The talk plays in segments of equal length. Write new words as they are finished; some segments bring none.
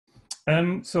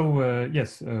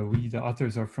Yes, we, the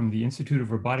authors, are from the Institute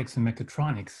of Robotics and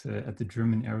Mechatronics at the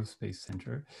German Aerospace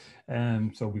Center.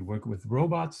 So we work with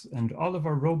robots, and all of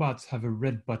our robots have a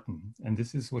red button. And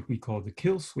this is what we call the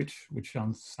kill switch, which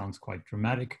sounds quite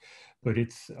dramatic, but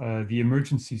it's the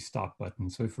emergency stop button.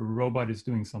 So if a robot is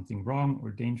doing something wrong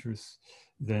or dangerous,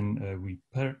 then we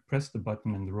press the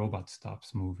button and the robot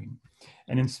stops moving.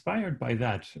 And inspired by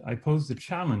that, I posed the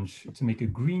challenge to make a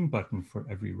green button for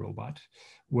every robot,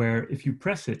 where if you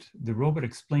press it, the robot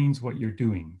explains what you're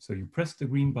doing. So you press the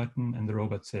green button and the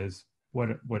robot says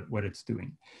what it's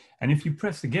doing. And if you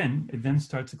press again, it then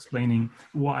starts explaining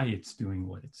why it's doing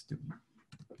what it's doing.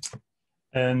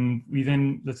 And we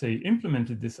then, let's say,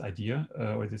 implemented this idea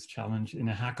or this challenge in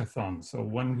a hackathon. So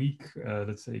 1 week,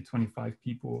 let's say 25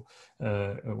 people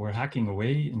were hacking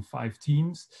away in 5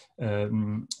 teams,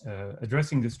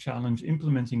 addressing this challenge,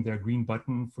 implementing their green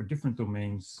button for different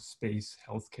domains: space,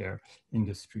 healthcare,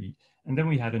 industry. And then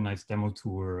we had a nice demo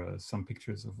tour, some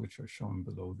pictures of which are shown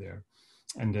below there.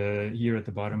 And here at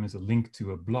the bottom is a link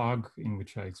to a blog in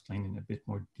which I explain in a bit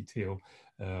more detail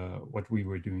what we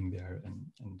were doing there,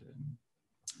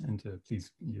 and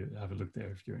please have a look there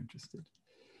if you're interested.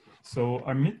 So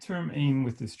our midterm aim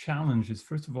with this challenge is,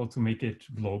 first of all, to make it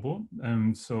global.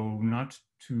 So not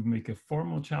to make a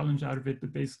formal challenge out of it,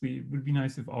 but basically it would be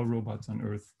nice if all robots on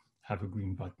Earth have a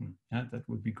green button. Yeah, that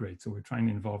would be great. So we're trying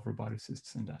to involve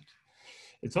roboticists in that.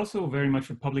 It's also very much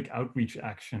a public outreach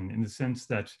action, in the sense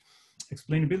that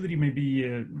explainability may be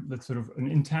that's sort of an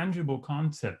intangible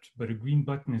concept, but a green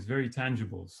button is very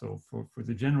tangible. So for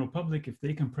the general public, if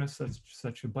they can press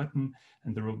such a button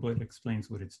and the robot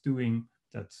explains what it's doing,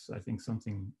 that's, I think,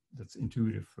 something that's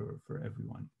intuitive for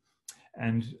everyone.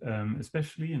 And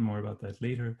especially, and more about that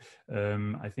later,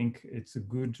 I think it's a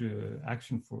good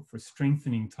action for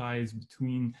strengthening ties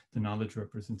between the knowledge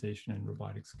representation and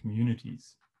robotics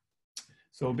communities.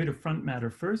 So a bit of front matter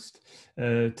first.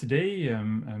 Today,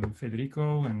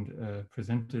 Federico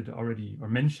presented already, or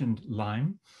mentioned,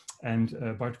 LIME, and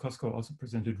Bart Kosko also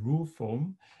presented rule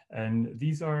foam. And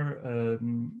these are,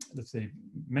 let's say,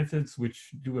 methods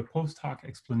which do a post hoc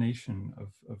explanation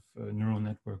of neural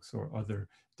networks or other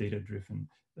data-driven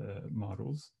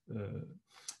models.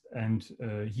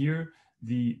 Here,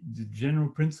 the general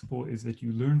principle is that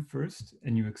you learn first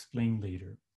and you explain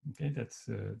later. Okay, that's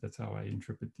how I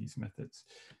interpret these methods.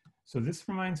 So this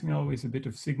reminds me always a bit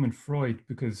of Sigmund Freud,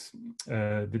 because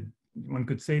one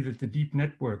could say that the deep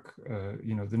network,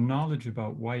 the knowledge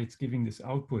about why it's giving this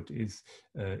output is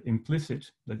implicit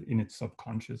in its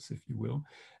subconscious, if you will,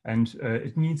 and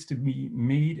it needs to be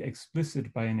made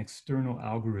explicit by an external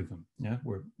algorithm. Yeah,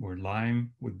 where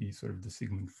LIME would be sort of the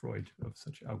Sigmund Freud of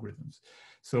such algorithms.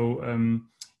 So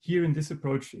here in this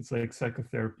approach, it's like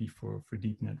psychotherapy for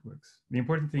deep networks. The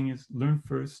important thing is learn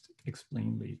first,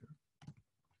 explain later.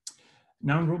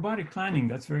 Now in robotic planning,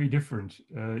 that's very different.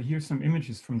 Here's some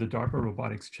images from the DARPA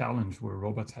Robotics Challenge, where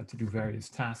robots had to do various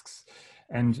tasks.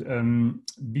 And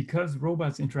because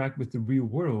robots interact with the real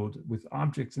world, with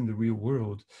objects in the real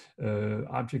world,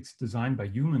 objects designed by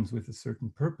humans with a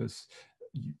certain purpose,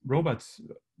 robots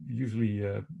usually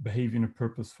behave in a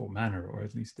purposeful manner, or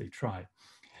at least they try.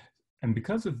 And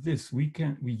because of this, we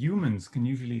humans can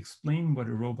usually explain what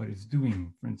a robot is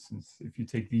doing. For instance, if you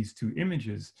take these 2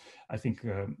 images, I think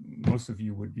most of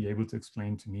you would be able to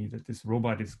explain to me that this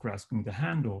robot is grasping the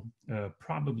handle,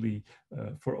 probably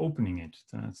for opening it.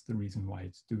 That's the reason why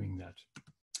it's doing that.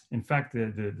 In fact,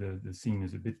 the scene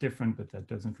is a bit different, but that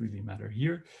doesn't really matter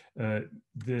here.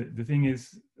 The thing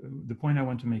is, the point I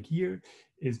want to make here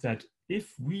is that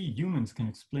if we humans can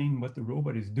explain what the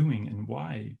robot is doing and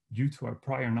why, due to our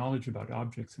prior knowledge about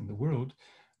objects in the world,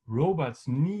 robots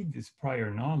need this prior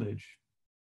knowledge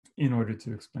in order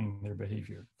to explain their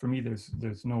behavior. For me,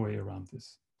 there's no way around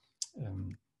this.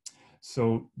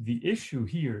 So the issue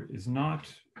here is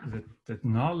not that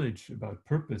knowledge about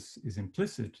purpose is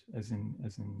implicit, as in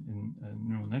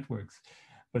neural networks,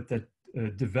 but that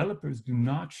developers do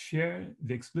not share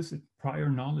the explicit prior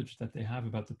knowledge that they have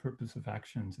about the purpose of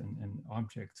actions and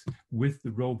objects with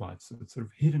the robot. So it's sort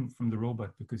of hidden from the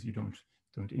robot because you don't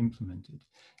implement it.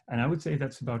 And I would say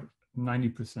that's about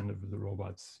 90% of the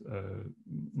robots,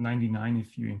 99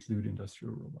 if you include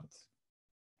industrial robots.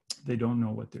 They don't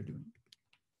know what they're doing.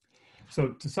 So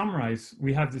to summarize,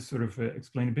 we have this sort of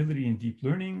explainability in deep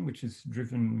learning, which is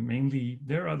driven mainly,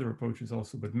 there are other approaches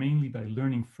also, but mainly by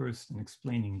learning first and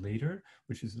explaining later,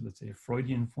 which is, let's say, a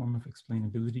Freudian form of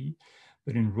explainability.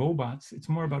 But in robots, it's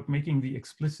more about making the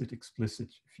explicit explicit,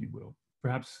 if you will.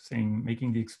 Perhaps saying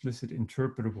making the explicit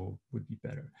interpretable would be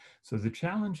better. So the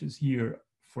challenge is here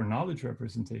for knowledge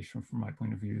representation, from my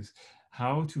point of view, is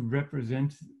how to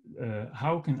represent,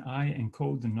 how can I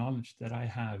encode the knowledge that I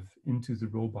have into the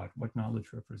robot? What knowledge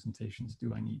representations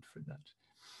do I need for that?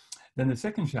 Then the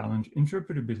second challenge,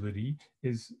 interpretability,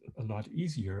 is a lot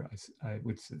easier, I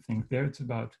would think. There it's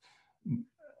about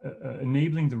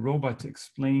enabling the robot to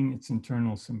explain its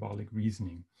internal symbolic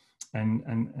reasoning.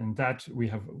 And that we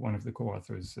have one of the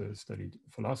co-authors studied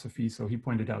philosophy. So he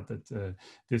pointed out that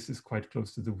this is quite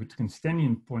close to the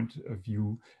Wittgensteinian point of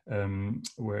view,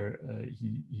 where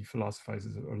he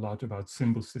philosophizes a lot about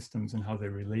symbol systems and how they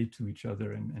relate to each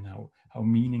other, and how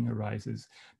meaning arises.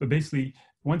 But basically,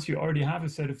 once you already have a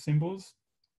set of symbols,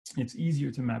 it's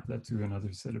easier to map that to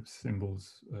another set of symbols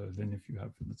than if you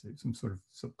have, let's say, some sort of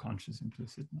subconscious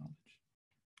implicit knowledge.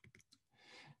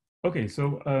 Okay,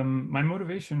 so my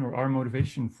motivation, or our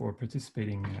motivation for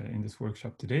participating in this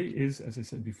workshop today is, as I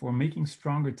said before, making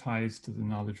stronger ties to the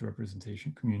knowledge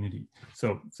representation community.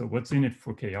 So what's in it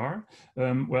for KR?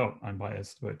 Well, I'm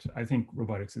biased, but I think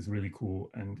robotics is really cool,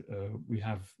 and we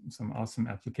have some awesome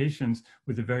applications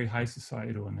with a very high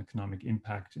societal and economic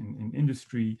impact in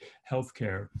industry,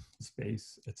 healthcare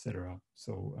space, etc.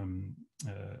 So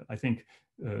I think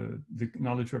the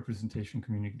knowledge representation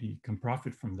community can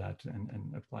profit from that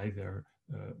and apply their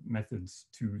methods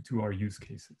to our use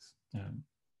cases.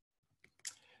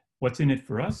 What's in it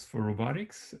for us, for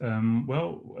robotics?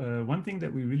 One thing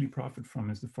that we really profit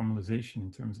from is the formalization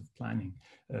in terms of planning.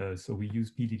 So we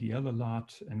use PDDL a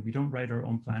lot, and we don't write our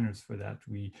own planners for that.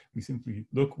 We simply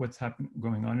look what's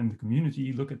going on in the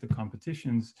community, look at the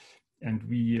competitions, and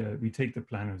we take the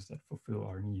planners that fulfill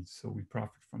our needs. So we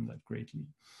profit from that greatly.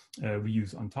 We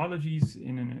use ontologies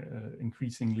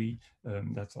increasingly.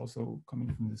 That's also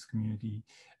coming from this community.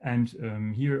 And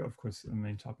here, of course, the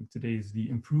main topic today is the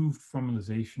improved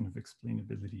formalization of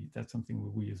explainability. That's something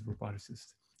where we as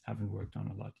roboticists haven't worked on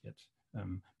a lot yet.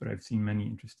 But I've seen many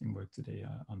interesting work today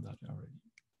on that already.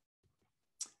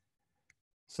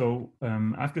 So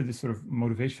after this sort of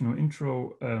motivational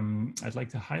intro, I'd like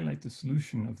to highlight the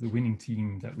solution of the winning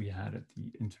team that we had at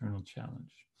the internal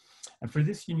challenge. And for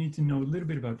this, you need to know a little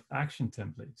bit about action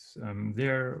templates.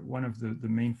 They're one of the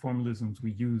main formalisms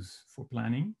we use for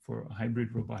planning, for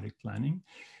hybrid robotic planning.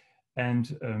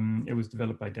 And it was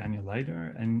developed by Daniel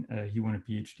Leidner, and he won a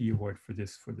PhD award for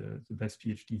this, for the best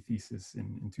PhD thesis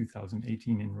in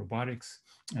 2018 in robotics.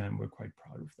 And we're quite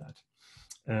proud of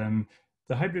that.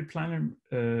 The hybrid planner,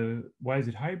 why is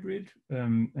it hybrid?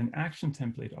 An action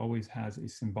template always has a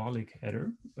symbolic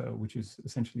header, which is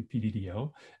essentially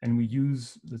PDDL. And we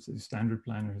use, let's say, standard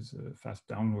planners, fast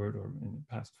downward or in the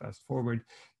past fast forward,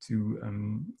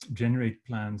 to generate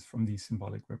plans from these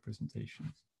symbolic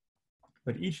representations.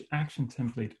 But each action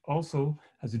template also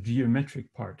has a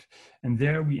geometric part. And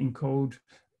there we encode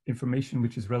information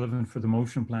which is relevant for the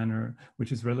motion planner,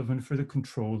 which is relevant for the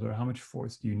controller. How much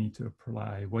force do you need to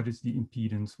apply? What is the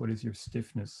impedance? What is your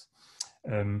stiffness?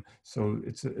 So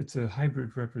it's a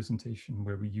hybrid representation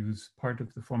where we use part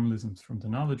of the formalisms from the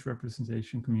knowledge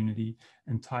representation community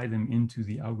and tie them into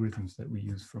the algorithms that we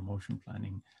use for motion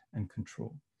planning and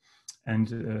control.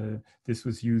 And this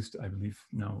was used, I believe,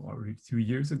 now already 2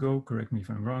 years ago, correct me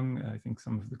if I'm wrong, I think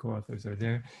some of the co-authors are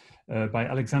there, by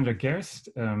Alexander Gerst,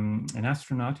 an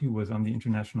astronaut who was on the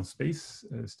International Space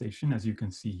Station, as you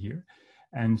can see here.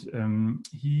 And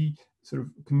he sort of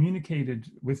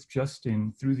communicated with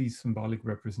Justin through these symbolic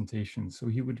representations. So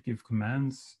he would give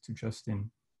commands to Justin,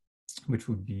 which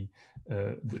would be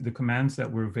the commands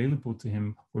that were available to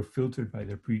him were filtered by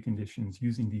their preconditions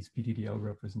using these PDDL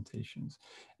representations.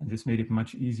 And this made it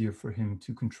much easier for him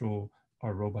to control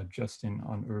our robot Justin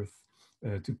on Earth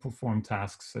to perform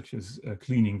tasks such as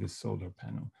cleaning this solar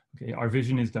panel. Okay, our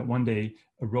vision is that one day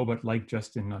a robot like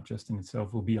Justin, not Justin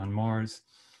itself, will be on Mars,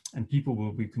 and people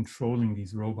will be controlling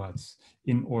these robots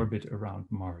in orbit around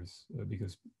Mars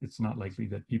because it's not likely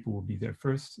that people will be there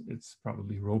first. It's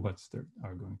probably robots that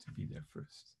are going to be there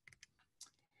first.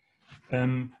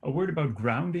 A word about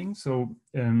grounding. So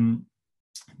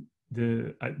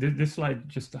this slide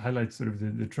just highlights sort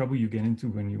of the trouble you get into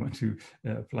when you want to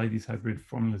apply these hybrid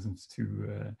formalisms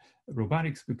to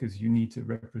robotics, because you need to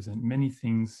represent many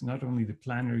things, not only the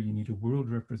planner, you need a world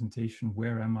representation,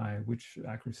 where am I, which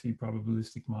accuracy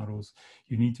probabilistic models,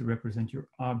 you need to represent your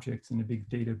objects in a big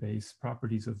database,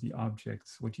 properties of the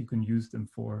objects, what you can use them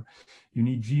for, you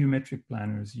need geometric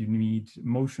planners, you need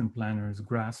motion planners,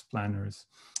 grass planners,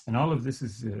 and all of this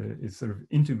is sort of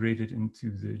integrated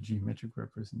into the geometric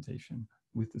representation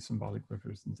with the symbolic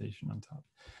representation on top.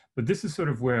 But this is sort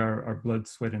of where our blood,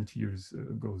 sweat, and tears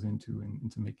goes into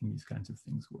making these kinds of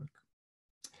things work.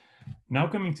 Now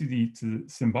coming to the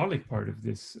symbolic part of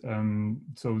this.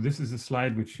 So this is a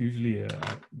slide which usually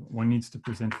one needs to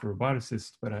present for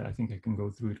roboticists, but I think I can go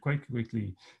through it quite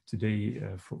quickly today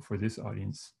for this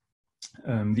audience.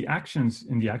 The actions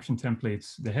in the action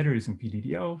templates, the header is in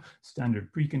PDDL,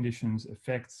 standard preconditions,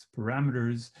 effects,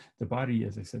 parameters. The body,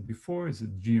 as I said before, is a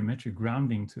geometric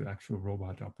grounding to actual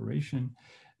robot operation.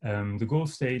 The goal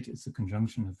state is a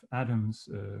conjunction of atoms,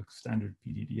 standard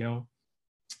PDDL.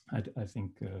 I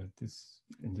think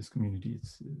in this community,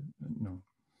 it's no.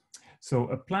 So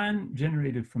a plan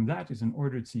generated from that is an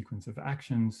ordered sequence of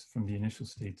actions from the initial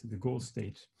state to the goal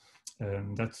state.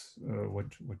 That's what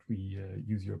we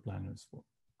use your planners for.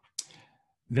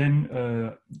 Then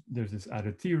there's this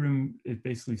added theorem. It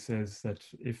basically says that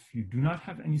if you do not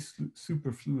have any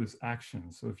superfluous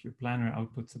actions, so if your planner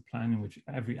outputs a plan in which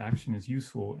every action is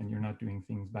useful and you're not doing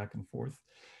things back and forth,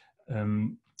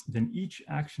 then each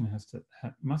action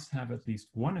must have at least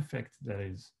one effect that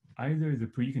is either the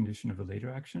precondition of a later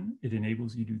action, it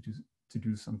enables you to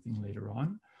do something later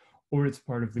on, or it's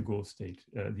part of the goal state.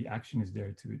 The action is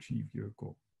there to achieve your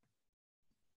goal.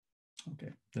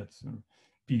 Okay, that's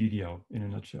PDDL in a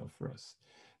nutshell for us.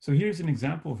 So here's an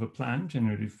example of a plan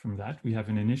generated from that. We have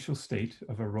an initial state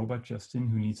of our robot Justin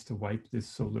who needs to wipe this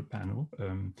solar panel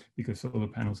because solar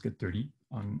panels get dirty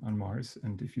on Mars.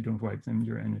 And if you don't wipe them,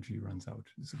 your energy runs out.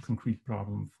 It's a concrete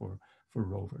problem for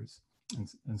rovers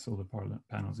and solar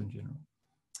panels in general.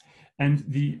 And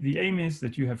the aim is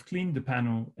that you have cleaned the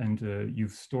panel and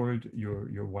you've stored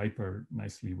your wiper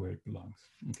nicely where it belongs,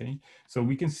 okay? So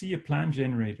we can see a plan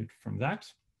generated from that.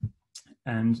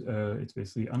 And it's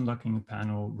basically unlocking the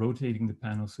panel, rotating the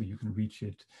panel so you can reach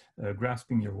it,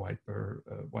 grasping your wiper,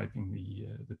 wiping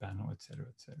the panel, etc.,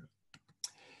 etc.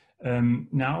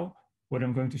 Now, what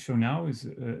I'm going to show now is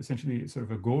essentially sort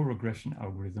of a goal regression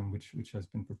algorithm, which has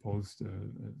been proposed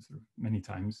sort of many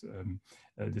times.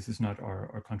 This is not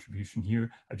our contribution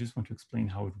here. I just want to explain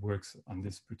how it works on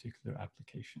this particular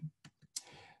application.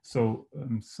 So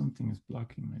something is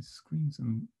blocking my screen, so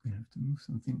I'm going to have to move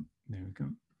something. There we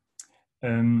go.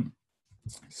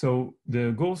 So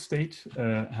the goal state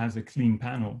has a clean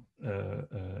panel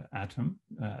atom.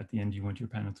 At the end, you want your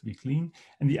panel to be clean.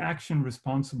 And the action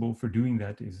responsible for doing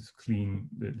that is clean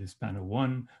this panel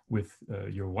 1 with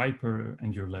your wiper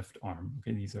and your left arm.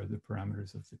 Okay, these are the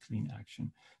parameters of the clean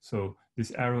action. So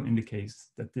this arrow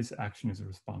indicates that this action is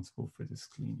responsible for this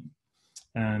cleaning.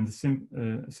 And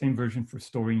the same version for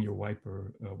storing your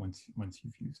wiper once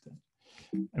you've used that.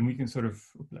 And we can sort of,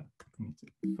 I need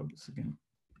to focus again.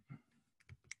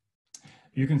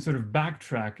 You can sort of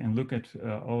backtrack and look at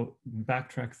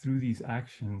backtrack through these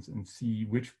actions and see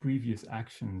which previous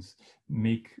actions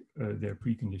make their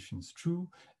preconditions true.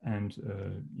 And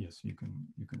yes, you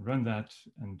can run that.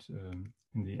 And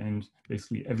in the end,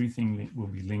 basically everything will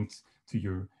be linked to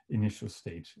your initial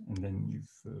state. And then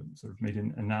you've sort of made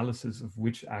an analysis of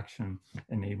which action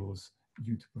enables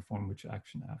you to perform which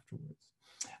action afterwards.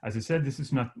 As I said, this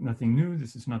is nothing new.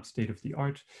 This is not state of the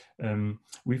art.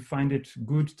 We find it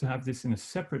good to have this in a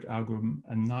separate algorithm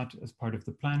and not as part of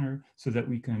the planner so that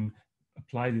we can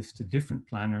apply this to different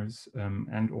planners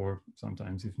and or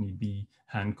sometimes, if need be,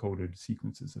 hand-coded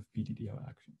sequences of PDDL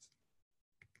actions.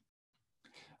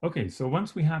 Okay, so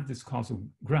once we have this causal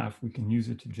graph, we can use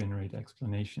it to generate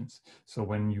explanations. So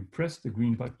when you press the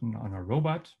green button on our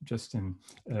robot, Justin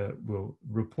will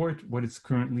report what it's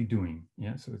currently doing.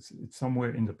 Yeah, so it's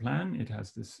somewhere in the plan. It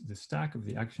has this stack of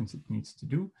the actions it needs to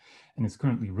do, and it's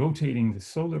currently rotating the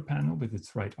solar panel with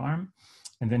its right arm.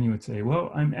 And then you would say, well,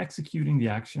 I'm executing the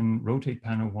action, rotate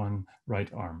panel 1,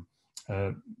 right arm.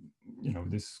 You know,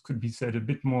 this could be said a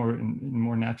bit more in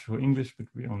more natural English, but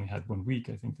we only had 1 week.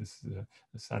 I think this is a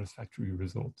satisfactory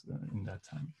result in that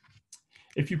time.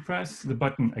 If you press the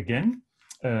button again,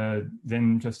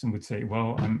 then Justin would say,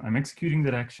 well, I'm executing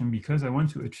that action because I want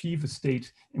to achieve a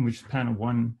state in which panel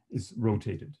 1 is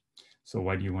rotated. So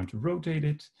why do you want to rotate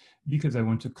it? Because I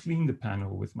want to clean the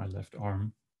panel with my left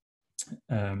arm.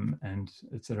 And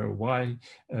etc. Why?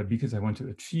 Because I want to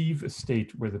achieve a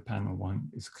state where the panel 1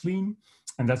 is clean,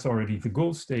 and that's already the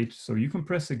goal state. So you can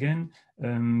press again,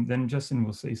 then Justin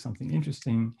will say something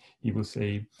interesting. He will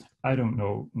say, I don't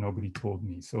know, nobody told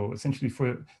me. So essentially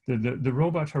for the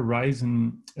robot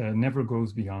horizon never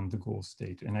goes beyond the goal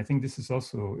state. And I think this is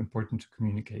also important to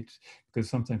communicate because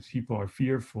sometimes people are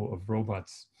fearful of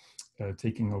robots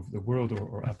taking over the world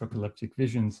or apocalyptic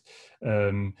visions.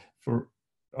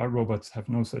 Our robots have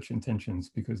no such intentions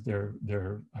because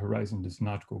their horizon does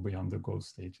not go beyond the goal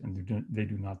state and they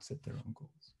do not set their own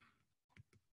goals.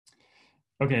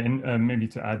 Okay, and maybe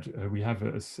to add, we have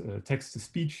a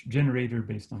text-to-speech generator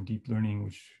based on deep learning,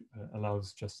 which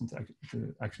allows Justin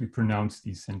to actually pronounce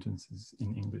these sentences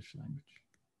in English language.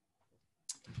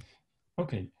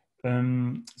 Okay,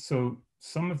 so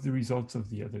some of the results of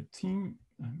the other team.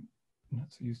 I'm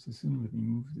not so used to Zoom. Let me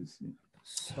move this in.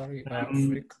 Sorry,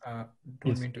 Freek, don't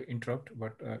yes. mean to interrupt,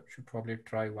 but should probably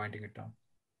try winding it down.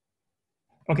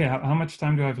 Okay, how much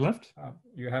time do I have left?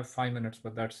 You have 5 minutes,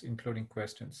 but that's including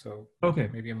questions. So okay,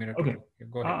 maybe a minute okay. or two.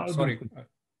 Go ahead. Sorry.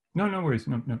 No, no worries.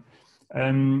 No.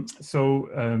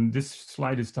 This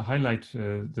slide is to highlight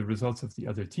the results of the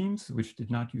other teams, which did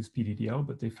not use PDDL,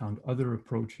 but they found other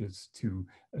approaches to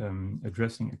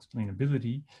addressing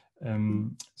explainability.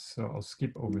 So I'll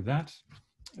skip over that.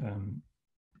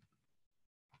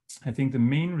 I think the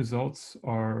main results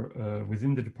are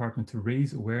within the department to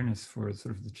raise awareness for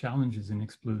sort of the challenges in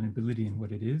explainability and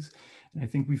what it is. And I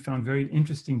think we found very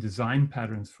interesting design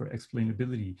patterns for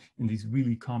explainability in these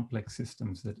really complex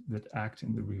systems that act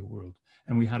in the real world.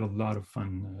 And we had a lot of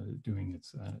fun doing it.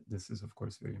 So, this is, of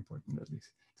course, very important, at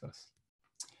least to us.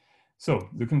 So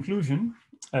the conclusion,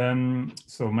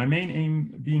 so my main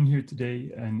aim being here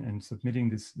today and submitting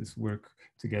this work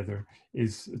together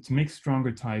is to make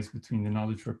stronger ties between the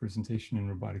knowledge representation and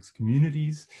robotics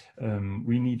communities.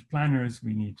 We need planners,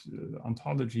 we need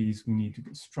ontologies, we need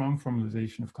strong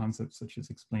formalization of concepts such as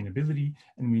explainability,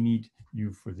 and we need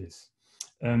you for this.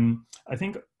 I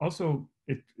think also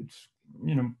it's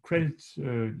credit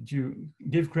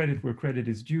give credit where credit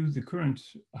is due. The current,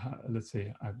 let's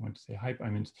say, I want to say hype, I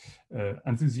meant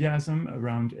enthusiasm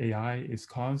around AI is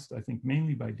caused, I think,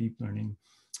 mainly by deep learning.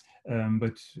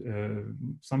 But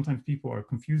sometimes people are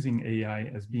confusing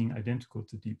AI as being identical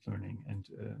to deep learning, and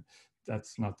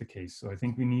that's not the case. So I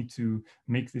think we need to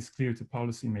make this clear to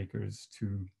policymakers,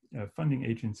 to funding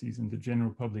agencies, and the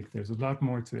general public. There's a lot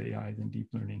more to AI than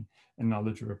deep learning, and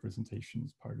knowledge representation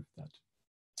is part of that.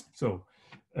 So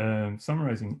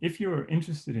summarizing, if you're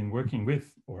interested in working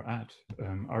with or at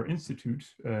our institute,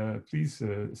 please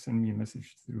send me a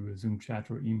message through a Zoom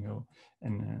chat or email,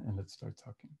 and let's start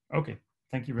talking. Okay,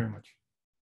 thank you very much.